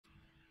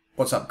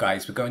What's up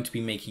guys, we're going to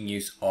be making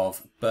use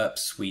of Burp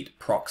Suite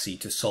proxy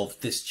to solve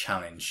this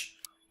challenge.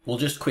 We'll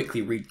just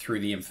quickly read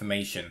through the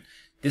information.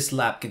 This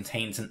lab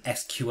contains an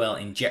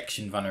SQL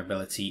injection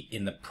vulnerability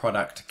in the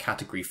product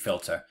category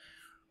filter.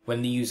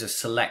 When the user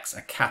selects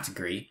a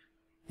category,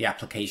 the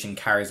application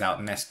carries out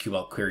an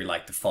SQL query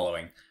like the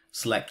following.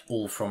 Select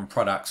all from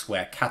products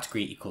where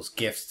category equals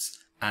gifts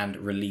and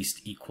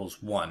released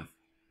equals 1.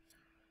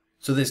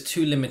 So there's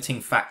two limiting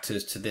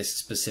factors to this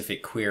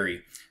specific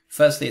query.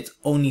 Firstly, it's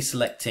only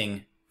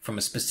selecting from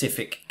a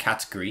specific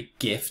category,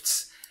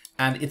 gifts,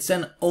 and it's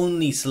then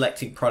only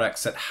selecting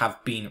products that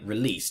have been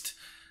released.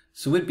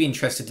 So we'd be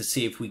interested to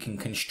see if we can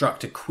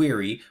construct a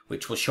query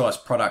which will show us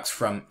products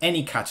from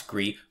any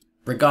category,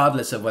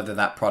 regardless of whether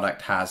that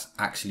product has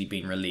actually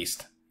been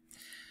released.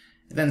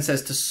 It then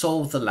says to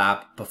solve the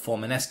lab,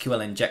 perform an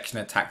SQL injection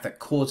attack that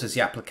causes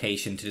the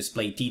application to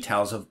display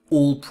details of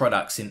all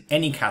products in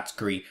any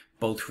category,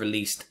 both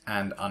released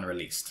and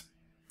unreleased.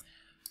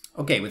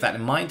 Okay, with that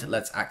in mind,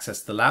 let's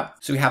access the lab.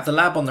 So we have the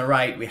lab on the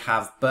right, we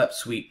have Burp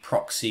Suite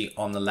proxy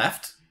on the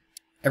left.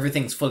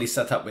 Everything's fully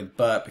set up with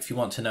Burp. If you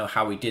want to know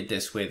how we did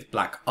this with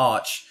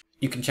BlackArch,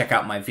 you can check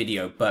out my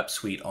video, Burp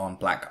Suite on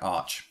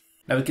BlackArch.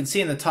 Now we can see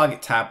in the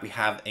target tab, we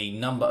have a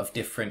number of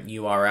different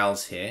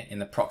URLs here in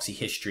the proxy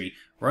history.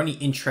 We're only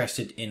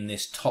interested in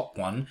this top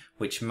one,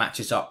 which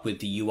matches up with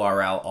the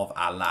URL of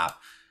our lab.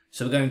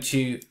 So we're going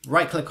to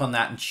right click on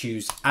that and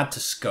choose Add to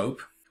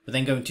Scope. We're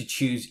then going to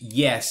choose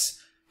Yes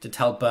to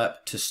tell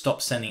Burp to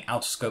stop sending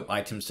out of scope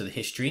items to the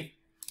history.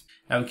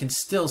 Now we can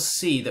still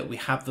see that we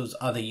have those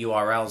other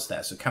URLs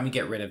there. So can we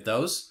get rid of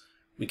those?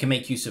 We can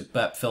make use of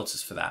Burp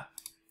filters for that.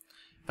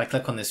 If I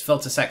click on this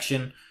filter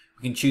section,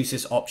 we can choose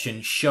this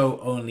option, Show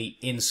Only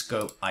in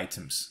Scope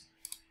Items.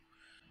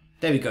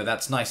 There we go,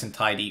 that's nice and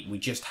tidy. We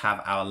just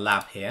have our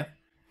lab here.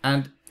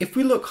 And if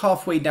we look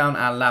halfway down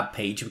our lab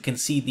page, we can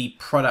see the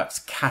products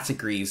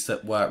categories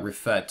that were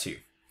referred to.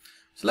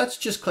 So let's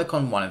just click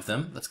on one of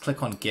them. Let's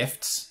click on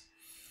Gifts.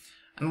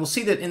 And we'll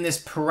see that in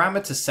this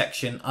parameter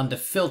section under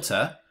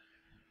filter,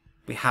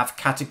 we have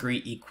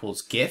category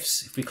equals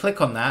gifts. If we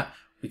click on that,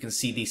 we can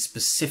see the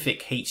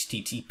specific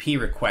HTTP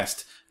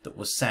request that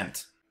was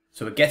sent.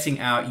 So we're getting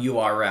our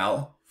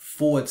URL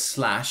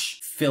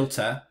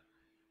 /filter,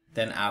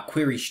 then our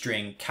query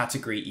string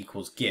category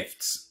equals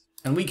gifts.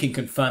 And we can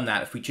confirm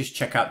that if we just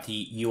check out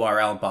the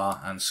URL bar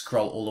and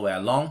scroll all the way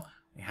along.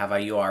 We have our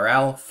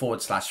URL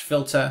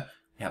 /filter.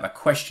 We have a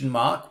question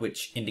mark,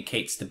 which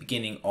indicates the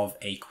beginning of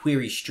a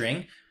query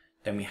string.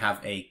 Then we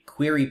have a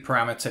query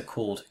parameter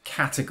called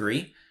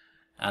category,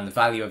 and the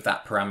value of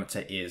that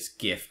parameter is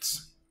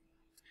gifts.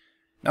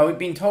 Now we've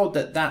been told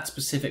that that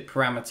specific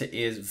parameter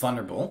is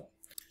vulnerable.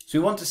 So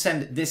we want to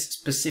send this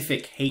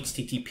specific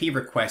HTTP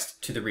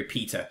request to the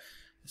repeater.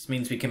 This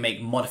means we can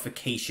make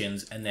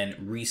modifications and then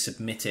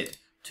resubmit it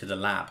to the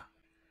lab.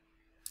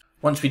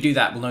 Once we do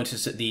that, we'll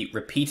notice that the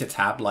repeater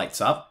tab lights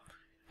up.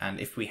 And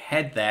if we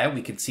head there,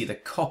 we can see the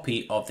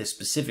copy of this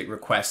specific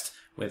request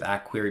with our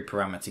query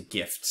parameter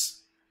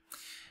gifts.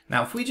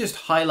 Now, if we just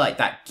highlight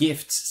that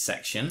gifts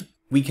section,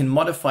 we can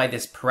modify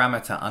this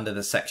parameter under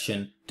the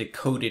section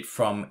decoded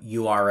from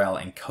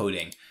URL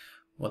encoding.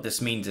 What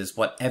this means is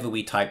whatever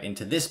we type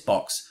into this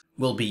box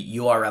will be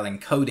URL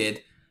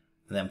encoded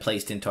and then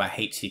placed into our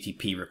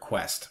HTTP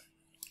request.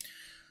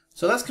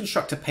 So let's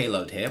construct a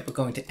payload here. We're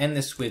going to end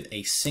this with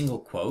a single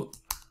quote.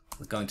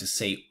 We're going to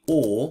say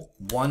or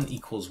 1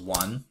 equals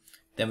 1,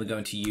 then we're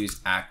going to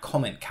use our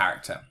comment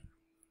character.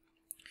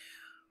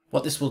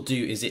 What this will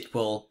do is it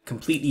will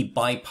completely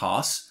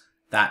bypass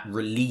that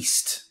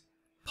released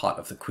part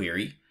of the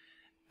query,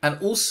 and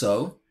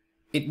also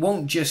it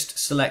won't just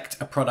select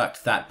a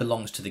product that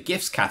belongs to the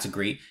gifts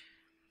category,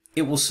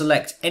 it will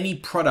select any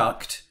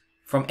product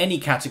from any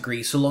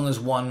category so long as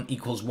 1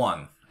 equals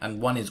 1,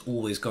 and 1 is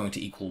always going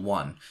to equal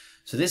 1.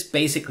 So this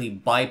basically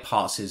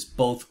bypasses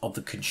both of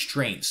the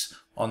constraints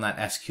on that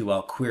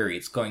SQL query.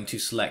 It's going to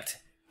select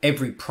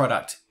every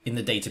product in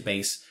the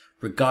database,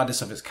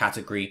 regardless of its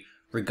category,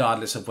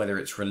 regardless of whether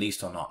it's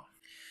released or not.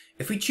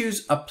 If we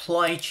choose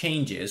Apply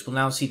Changes, we'll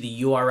now see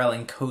the URL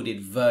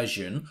encoded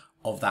version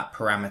of that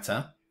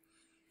parameter.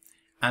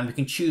 And we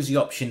can choose the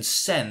option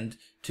Send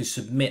to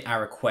submit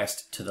our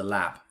request to the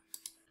lab.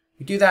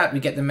 We do that, we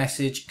get the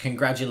message,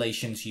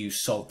 congratulations, you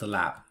solved the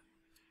lab.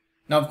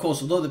 Now, of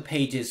course, although the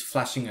page is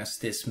flashing us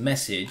this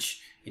message,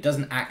 it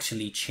doesn't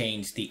actually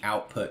change the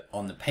output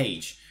on the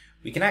page.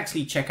 We can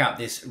actually check out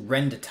this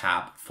render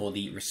tab for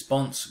the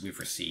response we've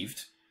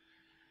received.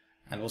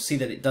 And we'll see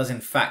that it does in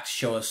fact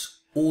show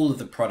us all of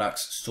the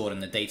products stored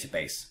in the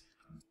database.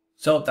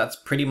 So that's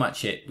pretty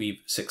much it.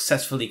 We've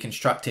successfully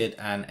constructed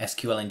an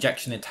SQL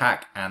injection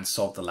attack and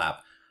solved the lab.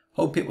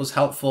 Hope it was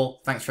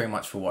helpful. Thanks very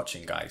much for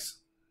watching, guys.